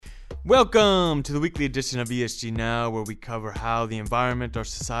Welcome to the weekly edition of ESG Now, where we cover how the environment, our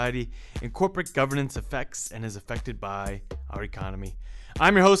society, and corporate governance affects and is affected by our economy.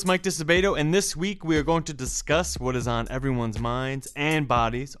 I'm your host, Mike Disabato, and this week we are going to discuss what is on everyone's minds and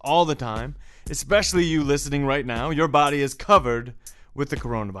bodies all the time, especially you listening right now. Your body is covered with the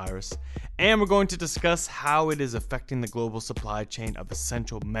coronavirus. And we're going to discuss how it is affecting the global supply chain of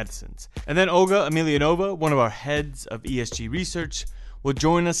essential medicines. And then Olga Emelianova, one of our heads of ESG research, will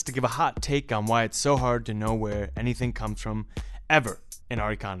join us to give a hot take on why it's so hard to know where anything comes from ever in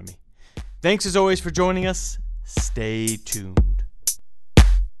our economy. Thanks as always for joining us. Stay tuned.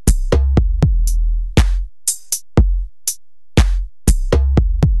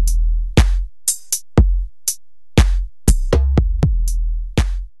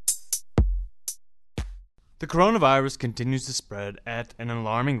 The coronavirus continues to spread at an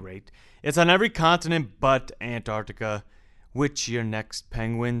alarming rate. It's on every continent but Antarctica. Which your next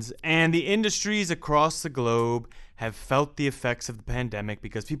penguins? And the industries across the globe have felt the effects of the pandemic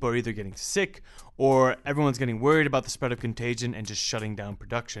because people are either getting sick or everyone's getting worried about the spread of contagion and just shutting down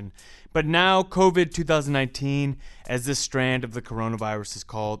production. But now COVID 2019, as this strand of the coronavirus is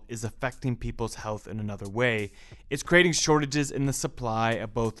called, is affecting people's health in another way. It's creating shortages in the supply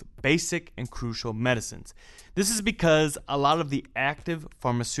of both basic and crucial medicines. This is because a lot of the active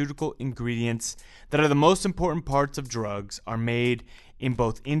pharmaceutical ingredients that are the most important parts of drugs are made in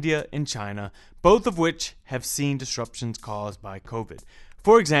both India and China, both of which have seen disruptions caused by COVID.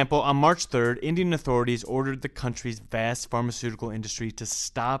 For example, on March 3rd, Indian authorities ordered the country's vast pharmaceutical industry to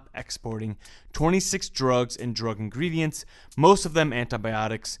stop exporting 26 drugs and drug ingredients, most of them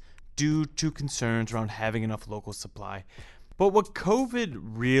antibiotics, due to concerns around having enough local supply. But what COVID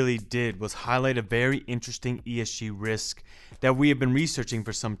really did was highlight a very interesting ESG risk that we have been researching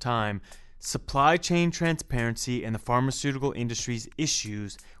for some time: supply chain transparency and the pharmaceutical industry's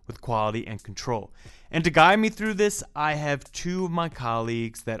issues with quality and control. And to guide me through this, I have two of my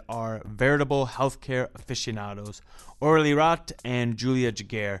colleagues that are veritable healthcare aficionados, Aurélie Rott and Julia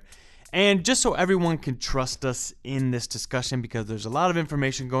Jaguar. And just so everyone can trust us in this discussion, because there's a lot of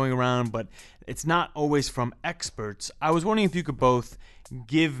information going around, but it's not always from experts, I was wondering if you could both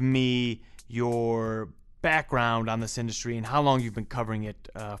give me your background on this industry and how long you've been covering it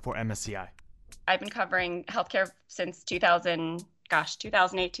for MSCI. I've been covering healthcare since 2008,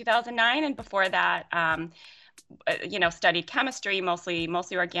 2009. And before that, studied chemistry, mostly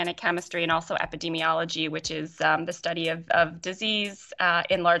organic chemistry, and also epidemiology, which is the study of disease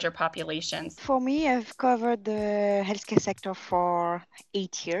in larger populations. For me, I've covered the healthcare sector for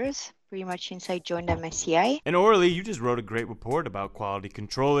 8 years, pretty much since I joined MSCI. And Aurélie, you just wrote a great report about quality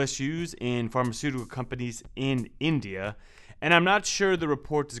control issues in pharmaceutical companies in India. And I'm not sure the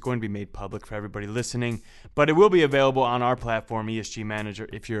report is going to be made public for everybody listening, but it will be available on our platform, ESG Manager,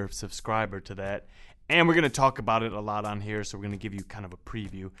 if you're a subscriber to that. And we're going to talk about it a lot on here, so we're going to give you kind of a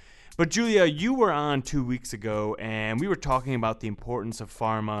preview. But Julia, you were on 2 weeks ago, and we were talking about the importance of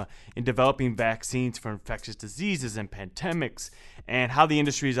pharma in developing vaccines for infectious diseases and pandemics, and how the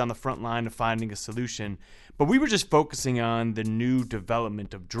industry is on the front line of finding a solution. But we were just focusing on the new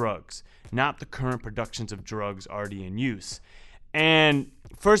development of drugs, not the current productions of drugs already in use. And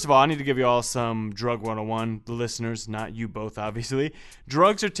first of all, I need to give you all some drug 101, the listeners, not you both, obviously.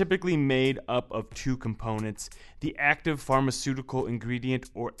 Drugs are typically made up of two components: the active pharmaceutical ingredient,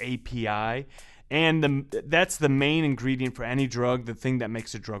 or API, and that's the main ingredient for any drug, the thing that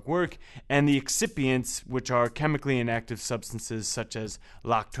makes a drug work, and the excipients, which are chemically inactive substances such as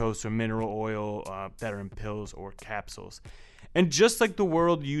lactose or mineral oil that are in pills or capsules. And just like the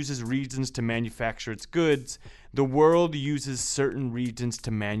world uses regions to manufacture its goods, the world uses certain regions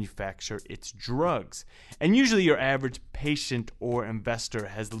to manufacture its drugs. And usually your average patient or investor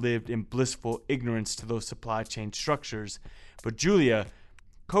has lived in blissful ignorance to those supply chain structures. But Julia,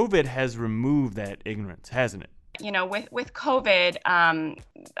 COVID has removed that ignorance, hasn't it? With COVID,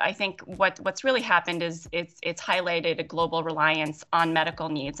 I think what's really happened is it's highlighted a global reliance on medical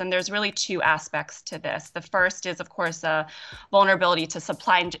needs. And there's really two aspects to this. The first is, of course, a vulnerability to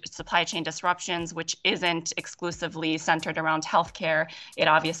supply chain disruptions, which isn't exclusively centered around healthcare. It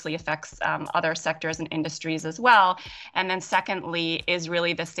obviously affects other sectors and industries as well. And then secondly is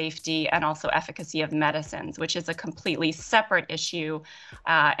really the safety and also efficacy of medicines, which is a completely separate issue,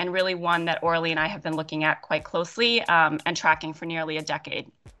 and really one that Aurélie and I have been looking at quite closely and tracking for nearly a decade.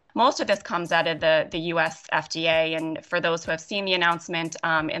 Most of this comes out of the U.S. FDA, and for those who have seen the announcement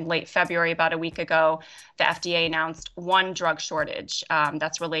in late February, about a week ago, the FDA announced one drug shortage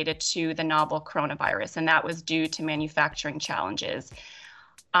that's related to the novel coronavirus, and that was due to manufacturing challenges.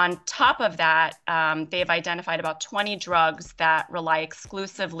 On top of that, they've identified about 20 drugs that rely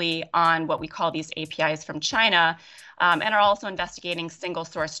exclusively on what we call these APIs from China, and are also investigating single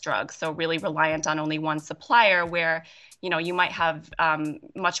source drugs, so really reliant on only one supplier, where you might have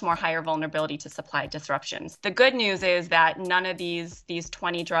much more higher vulnerability to supply disruptions. The good news is that none of these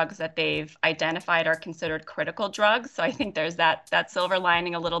 20 drugs that they've identified are considered critical drugs. So I think there's that silver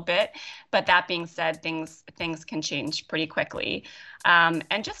lining a little bit. But that being said, things can change pretty quickly. And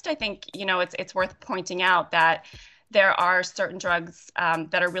just I think it's worth pointing out that there are certain drugs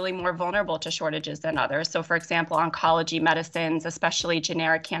that are really more vulnerable to shortages than others. So, for example, oncology medicines, especially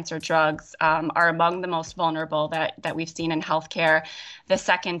generic cancer drugs, are among the most vulnerable that we've seen in healthcare. The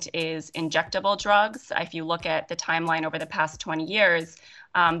second is injectable drugs. If you look at the timeline over the past 20 years,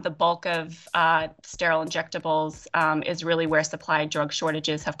 the bulk of sterile injectables is really where supply drug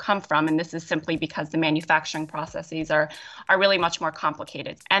shortages have come from. And this is simply because the manufacturing processes are really much more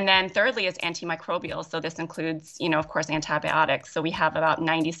complicated. And then thirdly is antimicrobials. So this includes, of course, antibiotics. So we have about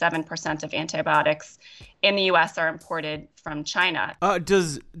 97% of antibiotics in the US are imported from China.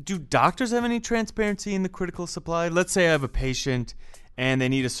 Do doctors have any transparency in the critical supply? Let's say I have a patient and they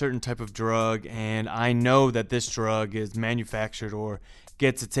need a certain type of drug, and I know that this drug is manufactured or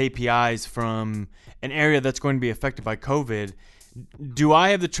gets its APIs from an area that's going to be affected by COVID. Do I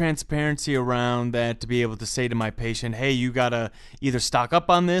have the transparency around that to be able to say to my patient, hey, you got to either stock up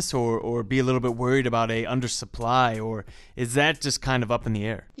on this or be a little bit worried about a undersupply, or is that just kind of up in the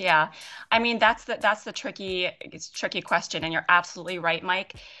air? Yeah, I mean, that's the tricky question, and you're absolutely right,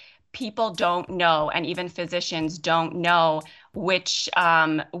 Mike. People don't know, and even physicians don't know which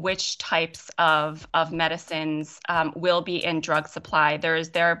types of medicines will be in drug supply. There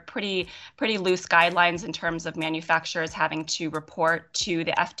are pretty loose guidelines in terms of manufacturers having to report to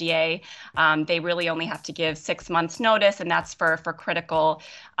the FDA. They really only have to give 6 months notice, and that's for critical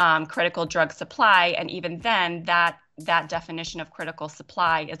drug supply. And even then, that definition of critical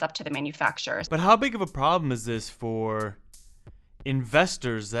supply is up to the manufacturers. But how big of a problem is this for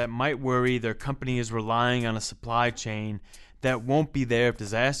investors that might worry their company is relying on a supply chain that won't be there if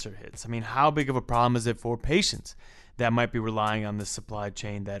disaster hits? I mean, how big of a problem is it for patients that might be relying on this supply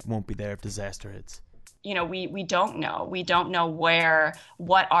chain that won't be there if disaster hits? We don't know. We don't know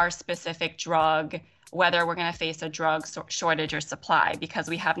what our specific drug, whether we're going to face a drug shortage or supply, because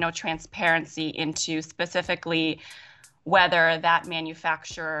we have no transparency into specifically whether that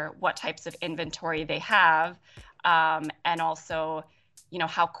manufacturer, what types of inventory they have, and also,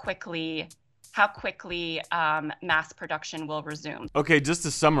 how quickly mass production will resume. Okay, just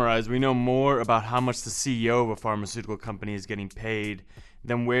to summarize, we know more about how much the CEO of a pharmaceutical company is getting paid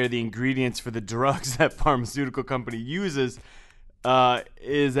than where the ingredients for the drugs that pharmaceutical company uses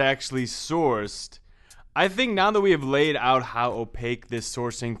is actually sourced. I think now that we have laid out how opaque this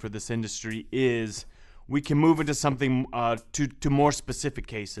sourcing for this industry is, we can move into something to more specific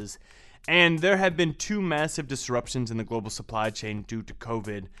cases. And there have been 2 massive disruptions in the global supply chain due to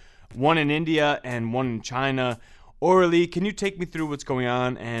COVID, one in India and one in China. Orally, can you take me through what's going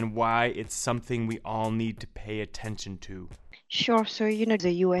on and why it's something we all need to pay attention to? Sure. So,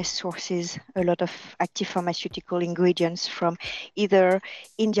 the US sources a lot of active pharmaceutical ingredients from either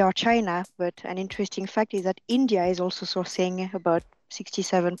India or China. But an interesting fact is that India is also sourcing about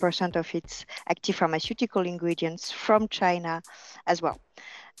 67% of its active pharmaceutical ingredients from China as well.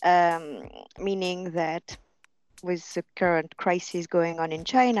 Meaning that with the current crisis going on in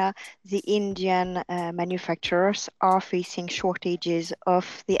China, the Indian manufacturers are facing shortages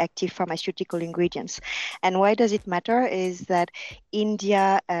of the active pharmaceutical ingredients. And why does it matter is that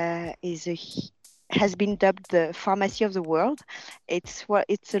India has been dubbed the pharmacy of the world. It's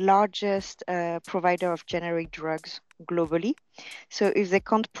the largest provider of generic drugs globally. So if they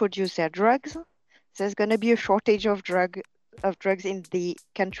can't produce their drugs, there's going to be a shortage of drugs in the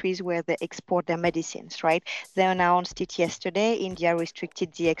countries where they export their medicines, right? They announced it yesterday. India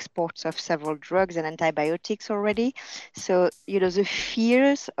restricted the exports of several drugs and antibiotics already. So, the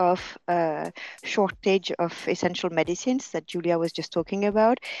fears of shortage of essential medicines that Julia was just talking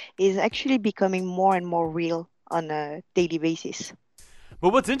about is actually becoming more and more real on a daily basis.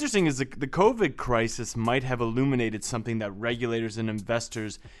 But what's interesting is the COVID crisis might have illuminated something that regulators and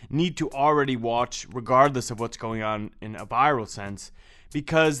investors need to already watch, regardless of what's going on in a viral sense,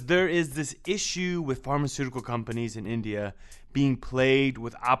 because there is this issue with pharmaceutical companies in India being plagued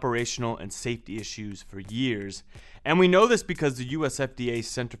with operational and safety issues for years. And we know this because the US FDA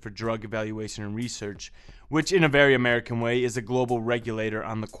Center for Drug Evaluation and Research which in a very American way is a global regulator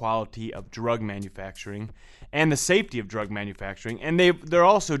on the quality of drug manufacturing and the safety of drug manufacturing. And they're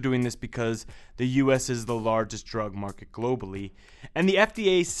also doing this because the U.S. is the largest drug market globally. And the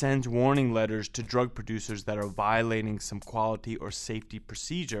FDA sends warning letters to drug producers that are violating some quality or safety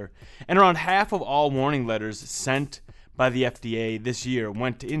procedure. And around half of all warning letters sent by the FDA this year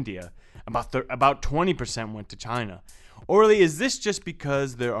went to India. About 20% went to China. Orly, is this just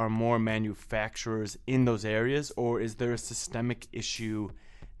because there are more manufacturers in those areas, or is there a systemic issue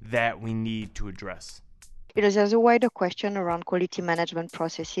that we need to address? There's a wider question around quality management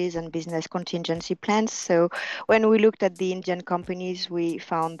processes and business contingency plans. So when we looked at the Indian companies, we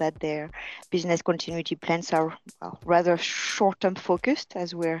found that their business continuity plans are rather short-term focused,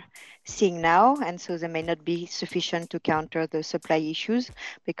 as we're seeing now. And so they may not be sufficient to counter the supply issues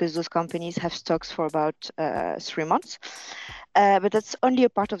because those companies have stocks for about 3 months. But that's only a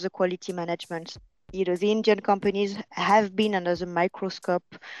part of the quality management. The Indian companies have been under the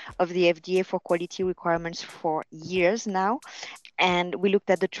microscope of the FDA for quality requirements for years now. And we looked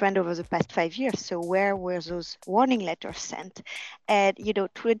at the trend over the past 5 years. So where were those warning letters sent? And,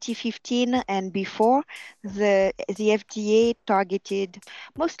 2015 and before, the FDA targeted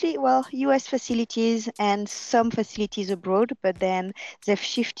mostly, US facilities and some facilities abroad, but then they've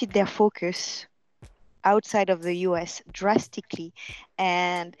shifted their focus outside of the US drastically.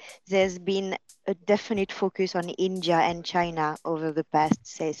 And there's been a definite focus on India and China over the past,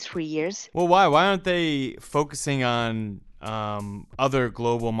 say, 3 years. Well, why? Why aren't they focusing on other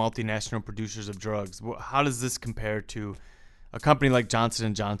global multinational producers of drugs? How does this compare to a company like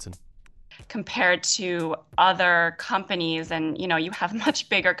Johnson & Johnson? Compared to other companies, and you have much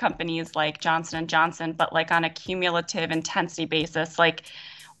bigger companies like Johnson & Johnson, but like on a cumulative intensity basis, like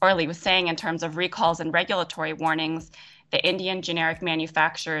Orly was saying, in terms of recalls and regulatory warnings, the Indian generic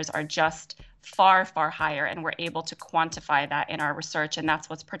manufacturers are just far, far higher, and we're able to quantify that in our research, and that's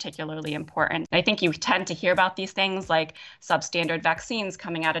what's particularly important. I think you tend to hear about these things like substandard vaccines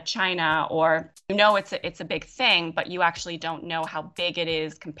coming out of China, or it's a big thing, but you actually don't know how big it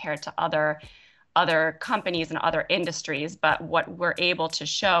is compared to other companies and other industries. But what we're able to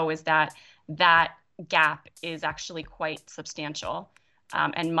show is that gap is actually quite substantial.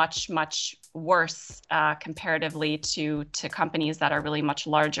 And much, much worse comparatively to companies that are really much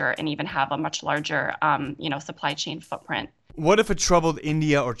larger and even have a much larger, supply chain footprint. What if a troubled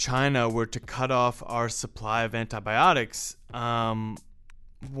India or China were to cut off our supply of antibiotics?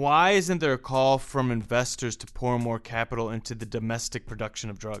 Why isn't there a call from investors to pour more capital into the domestic production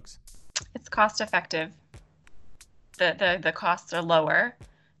of drugs? It's cost effective. The costs are lower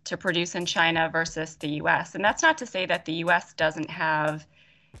to produce in China versus the US. And that's not to say that the US doesn't have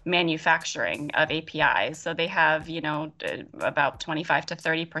manufacturing of APIs. So they have, about 25 to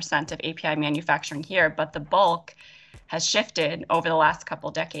 30% of API manufacturing here, but the bulk has shifted over the last couple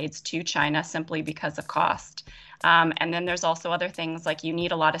of decades to China simply because of cost. And then there's also other things like you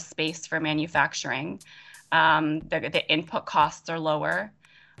need a lot of space for manufacturing. The input costs are lower.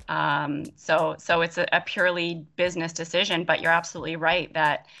 So it's a purely business decision, but you're absolutely right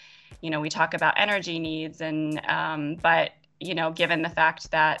that, we talk about energy needs but, given the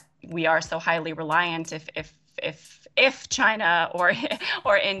fact that we are so highly reliant, if China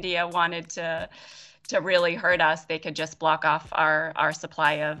or India wanted to really hurt us, they could just block off our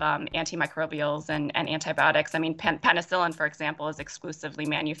supply of antimicrobials and antibiotics. I mean, penicillin, for example, is exclusively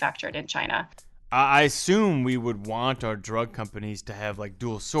manufactured in China. I assume we would want our drug companies to have like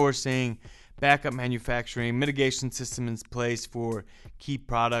dual sourcing, backup manufacturing, mitigation systems in place for key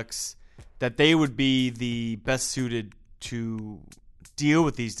products, that they would be the best suited to deal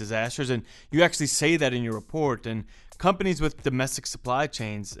with these disasters. And you actually say that in your report. And companies with domestic supply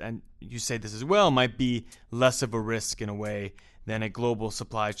chains, and you say this as well, might be less of a risk in a way than a global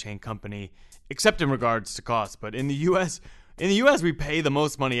supply chain company, except in regards to cost. But in the U.S., we pay the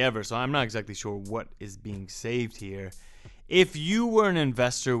most money ever, so I'm not exactly sure what is being saved here. If you were an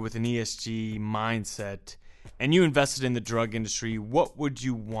investor with an ESG mindset and you invested in the drug industry, what would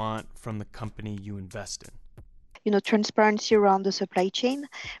you want from the company you invest in? Transparency around the supply chain.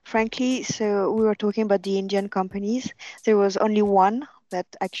 Frankly, so we were talking about the Indian companies. There was only one that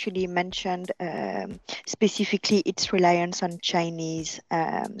actually mentioned specifically its reliance on Chinese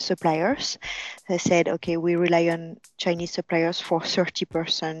suppliers. They said, okay, we rely on Chinese suppliers for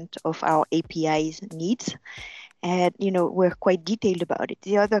 30% of our APIs needs. And, we're quite detailed about it.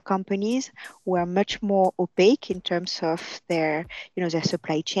 The other companies were much more opaque in terms of their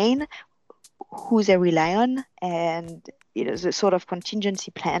supply chain, who they rely on, and, the sort of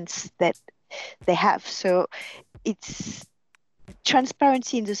contingency plans that they have. So it's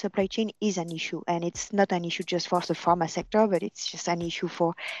transparency in the supply chain is an issue, and it's not an issue just for the pharma sector, but it's just an issue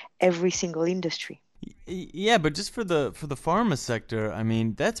for every single industry. Yeah, but just for the pharma sector, I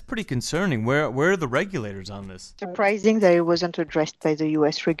mean, that's pretty concerning. Where are the regulators on this? Surprising that it wasn't addressed by the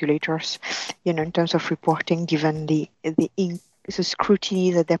US regulators, in terms of reporting, given the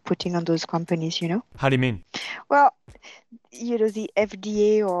scrutiny that they're putting on those companies. How do you mean? Well, the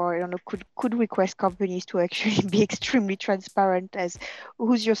FDA or could request companies to actually be extremely transparent as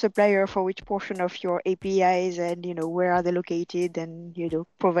who's your supplier for which portion of your APIs, and where are they located, and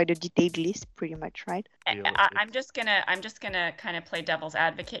provide a detailed list, pretty much, right? I'm just gonna kind of play devil's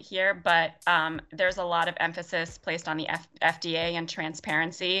advocate here, but there's a lot of emphasis placed on the FDA and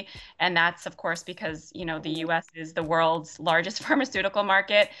transparency, and that's of course because the U.S. is the world's largest pharmaceutical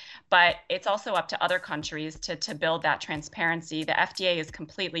market, but it's also up to other countries to build that transparency. The FDA is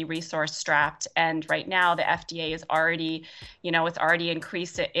completely resource strapped, and right now the FDA is already, it's already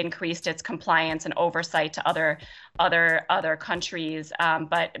increased its compliance and oversight to other countries,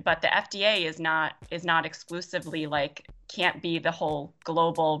 but the FDA is not exclusively can't be the whole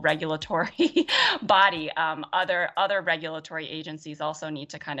global regulatory body. Other regulatory agencies also need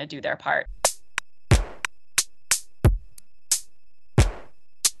to kind of do their part.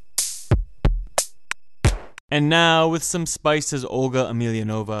 And now with some spice is Olga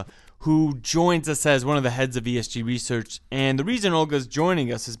Emelianova, who joins us as one of the heads of ESG research. And the reason Olga's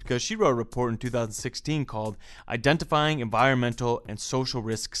joining us is because she wrote a report in 2016 called Identifying Environmental and Social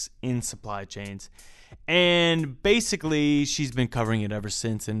Risks in Supply Chains. And basically, she's been covering it ever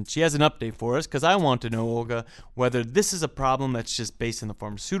since, and she has an update for us, because I want to know, Olga, whether this is a problem that's just based in the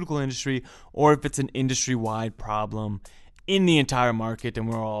pharmaceutical industry, or if it's an industry-wide problem in the entire market, and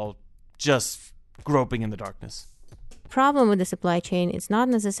we're all just groping in the darkness. Problem with the supply chain is not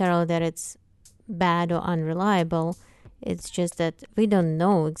necessarily that it's bad or unreliable. It's just that we don't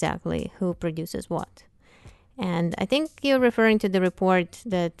know exactly who produces what. And I think you're referring to the report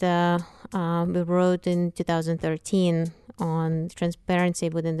that we wrote in 2013 on transparency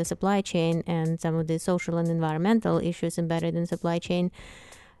within the supply chain and some of the social and environmental issues embedded in supply chain.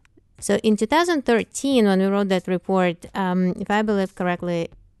 So in 2013, when we wrote that report, if I believe correctly,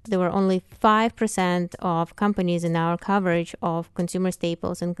 there were only 5% of companies in our coverage of consumer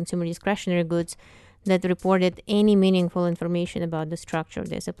staples and consumer discretionary goods that reported any meaningful information about the structure of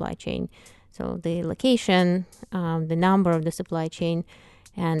their supply chain. So the location, the number of the supply chain,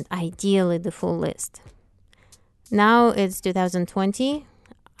 and ideally the full list. Now it's 2020.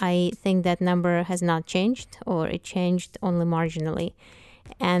 I think that number has not changed, or it changed only marginally.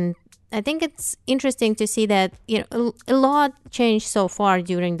 And I think it's interesting to see that a lot changed so far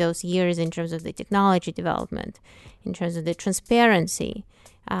during those years in terms of the technology development, in terms of the transparency,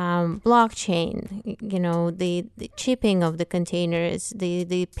 blockchain, the shipping of the containers,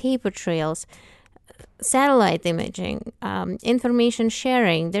 the paper trails, satellite imaging, information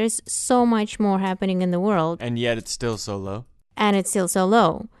sharing. There's so much more happening in the world. And yet it's still so low.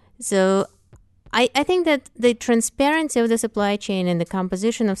 So I think that the transparency of the supply chain and the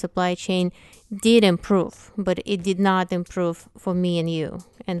composition of supply chain did improve, but it did not improve for me and you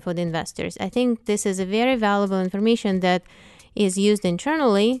and for the investors. I think this is a very valuable information that is used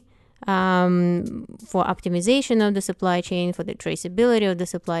internally for optimization of the supply chain, for the traceability of the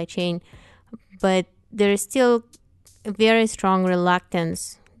supply chain, but there is still a very strong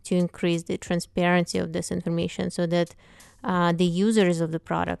reluctance to increase the transparency of this information so that the users of the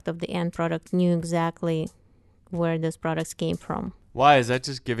product, of the end product, knew exactly where those products came from. Why? Is that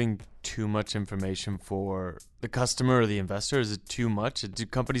just giving too much information for the customer or the investor? Is it too much? Do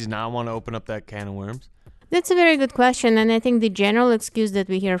companies not want to open up that can of worms? That's a very good question. And I think the general excuse that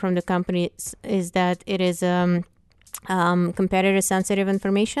we hear from the companies is that it is competitor-sensitive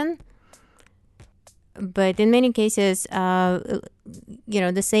information. But in many cases, the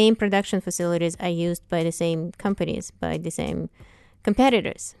same production facilities are used by the same companies, by the same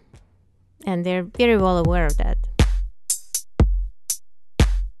competitors. And they're very well aware of that.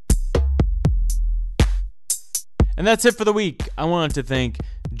 And that's it for the week. I wanted to thank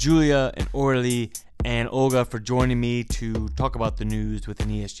Julia and Orly and Olga for joining me to talk about the news with an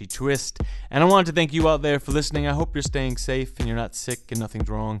ESG twist. And I wanted to thank you out there for listening. I hope you're staying safe and you're not sick and nothing's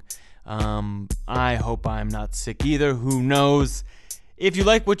wrong. I hope I'm not sick either. Who knows? If you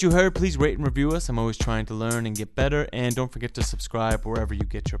like what you heard, please rate and review us. I'm always trying to learn and get better. And don't forget to subscribe wherever you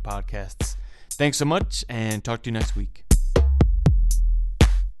get your podcasts. Thanks so much, and talk to you next week.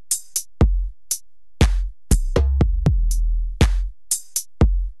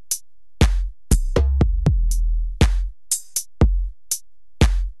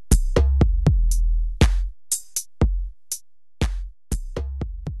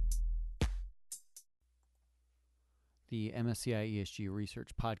 The MSCI ESG Research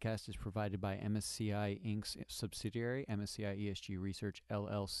podcast is provided by MSCI Inc.'s subsidiary, MSCI ESG Research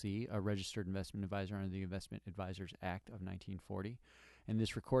LLC, a registered investment advisor under the Investment Advisors Act of 1940. And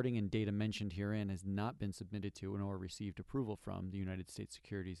this recording and data mentioned herein has not been submitted to nor received approval from the United States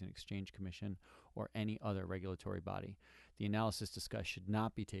Securities and Exchange Commission or any other regulatory body. The analysis discussed should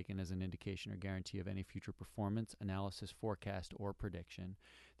not be taken as an indication or guarantee of any future performance, analysis, forecast, or prediction.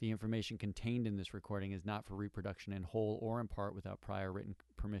 The information contained in this recording is not for reproduction in whole or in part without prior written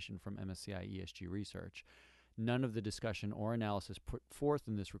permission from MSCI ESG Research. None of the discussion or analysis put forth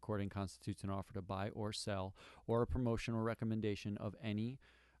in this recording constitutes an offer to buy or sell or a promotion or recommendation of any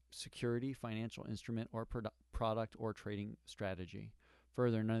security, financial instrument, or product or trading strategy.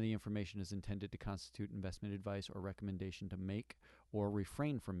 Further, none of the information is intended to constitute investment advice or recommendation to make or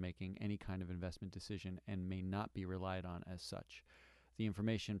refrain from making any kind of investment decision and may not be relied on as such. The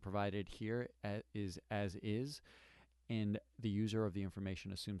information provided here is as is, and the user of the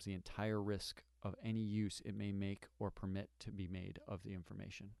information assumes the entire risk of any use it may make or permit to be made of the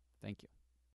information. Thank you.